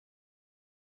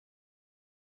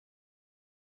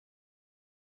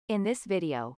In this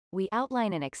video, we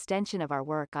outline an extension of our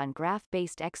work on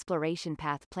graph-based exploration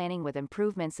path planning with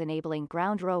improvements enabling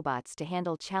ground robots to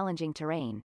handle challenging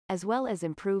terrain, as well as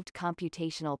improved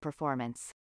computational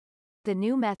performance. The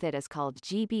new method is called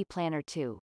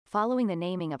GBPlanner2, following the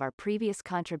naming of our previous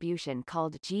contribution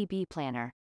called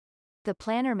GBPlanner. The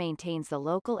planner maintains the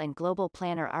local and global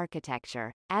planner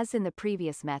architecture, as in the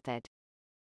previous method.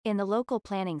 In the local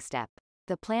planning step,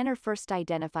 the planner first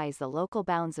identifies the local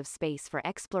bounds of space for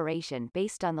exploration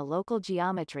based on the local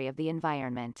geometry of the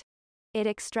environment. It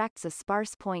extracts a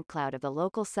sparse point cloud of the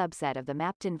local subset of the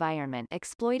mapped environment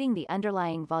exploiting the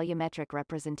underlying volumetric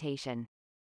representation.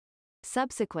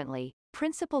 Subsequently,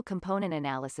 principal component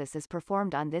analysis is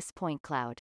performed on this point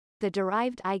cloud. The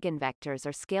derived eigenvectors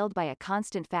are scaled by a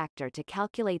constant factor to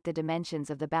calculate the dimensions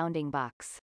of the bounding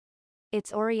box.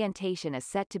 Its orientation is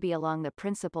set to be along the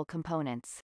principal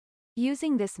components.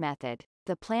 Using this method,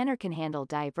 the planner can handle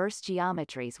diverse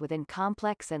geometries within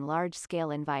complex and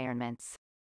large-scale environments.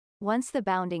 Once the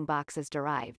bounding box is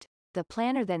derived, the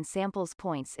planner then samples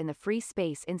points in the free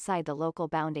space inside the local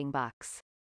bounding box.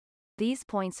 These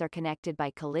points are connected by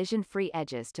collision-free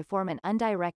edges to form an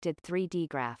undirected 3D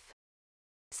graph.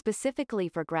 Specifically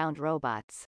for ground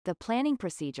robots, the planning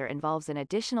procedure involves an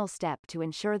additional step to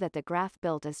ensure that the graph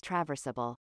built is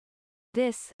traversable.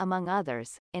 This, among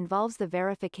others, involves the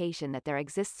verification that there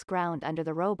exists ground under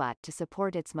the robot to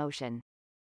support its motion.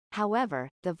 However,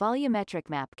 the volumetric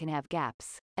map can have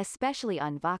gaps, especially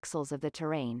on voxels of the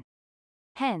terrain.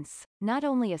 Hence, not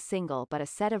only a single but a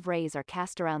set of rays are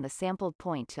cast around the sampled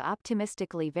point to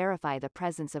optimistically verify the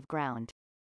presence of ground.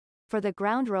 For the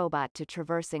ground robot to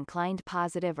traverse inclined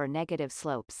positive or negative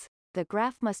slopes, the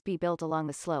graph must be built along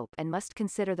the slope and must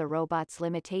consider the robot's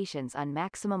limitations on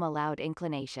maximum allowed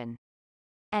inclination.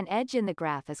 An edge in the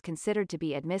graph is considered to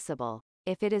be admissible,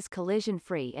 if it is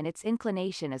collision-free and its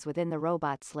inclination is within the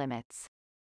robot's limits.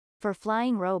 For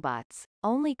flying robots,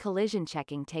 only collision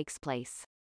checking takes place.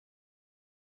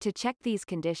 To check these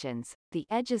conditions, the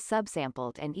edge is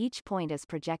subsampled and each point is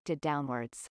projected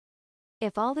downwards.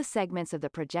 If all the segments of the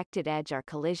projected edge are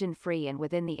collision-free and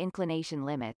within the inclination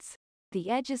limits, the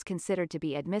edge is considered to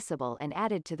be admissible and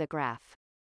added to the graph.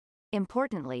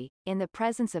 Importantly, in the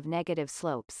presence of negative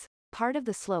slopes, part of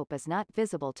the slope is not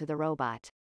visible to the robot.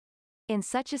 In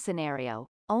such a scenario,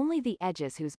 only the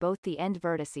edges whose both the end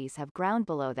vertices have ground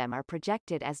below them are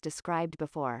projected as described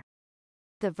before.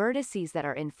 The vertices that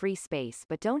are in free space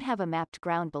but don't have a mapped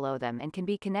ground below them and can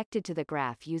be connected to the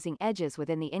graph using edges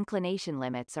within the inclination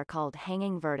limits are called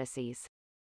hanging vertices.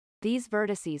 These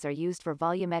vertices are used for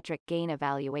volumetric gain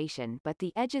evaluation, but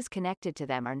the edges connected to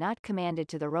them are not commanded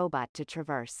to the robot to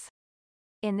traverse.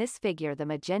 In this figure, the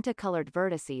magenta-colored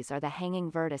vertices are the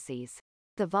hanging vertices.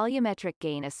 The volumetric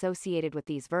gain associated with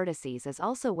these vertices is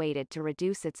also weighted to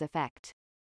reduce its effect.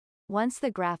 Once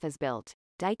the graph is built,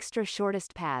 Dijkstra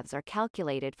shortest paths are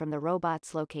calculated from the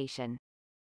robot's location.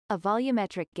 A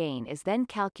volumetric gain is then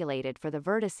calculated for the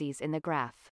vertices in the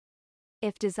graph.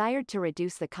 If desired to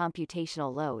reduce the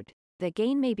computational load, the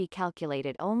gain may be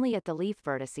calculated only at the leaf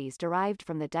vertices derived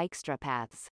from the Dijkstra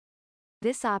paths.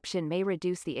 This option may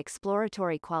reduce the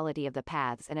exploratory quality of the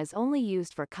paths and is only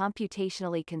used for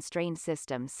computationally constrained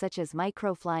systems such as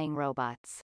micro-flying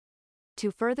robots.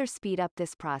 To further speed up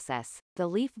this process, the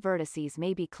leaf vertices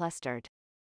may be clustered.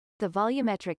 The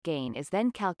volumetric gain is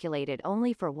then calculated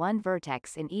only for one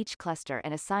vertex in each cluster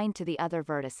and assigned to the other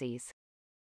vertices.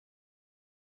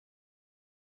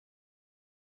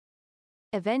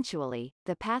 Eventually,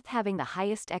 the path having the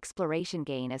highest exploration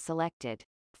gain is selected,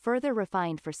 further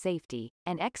refined for safety,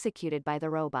 and executed by the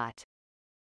robot.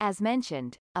 As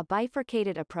mentioned, a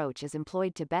bifurcated approach is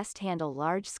employed to best handle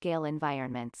large-scale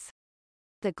environments.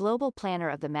 The global planner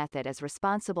of the method is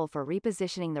responsible for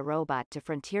repositioning the robot to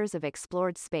frontiers of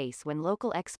explored space when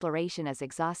local exploration is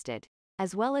exhausted,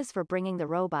 as well as for bringing the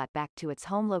robot back to its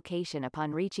home location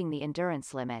upon reaching the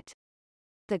endurance limit.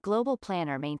 The global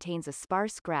planner maintains a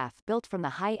sparse graph built from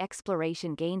the high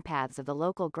exploration gain paths of the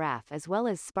local graph as well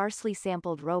as sparsely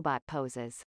sampled robot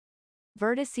poses.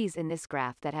 Vertices in this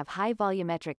graph that have high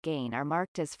volumetric gain are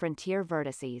marked as frontier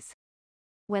vertices.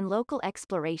 When local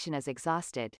exploration is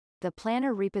exhausted, the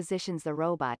planner repositions the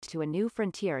robot to a new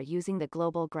frontier using the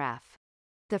global graph.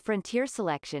 The frontier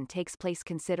selection takes place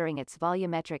considering its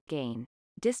volumetric gain,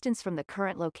 distance from the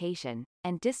current location,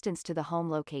 and distance to the home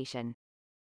location.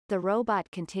 The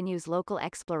robot continues local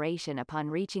exploration upon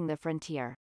reaching the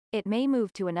frontier. It may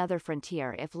move to another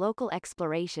frontier if local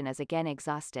exploration is again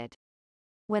exhausted.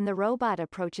 When the robot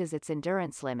approaches its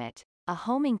endurance limit, a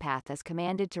homing path is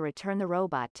commanded to return the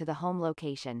robot to the home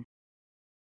location.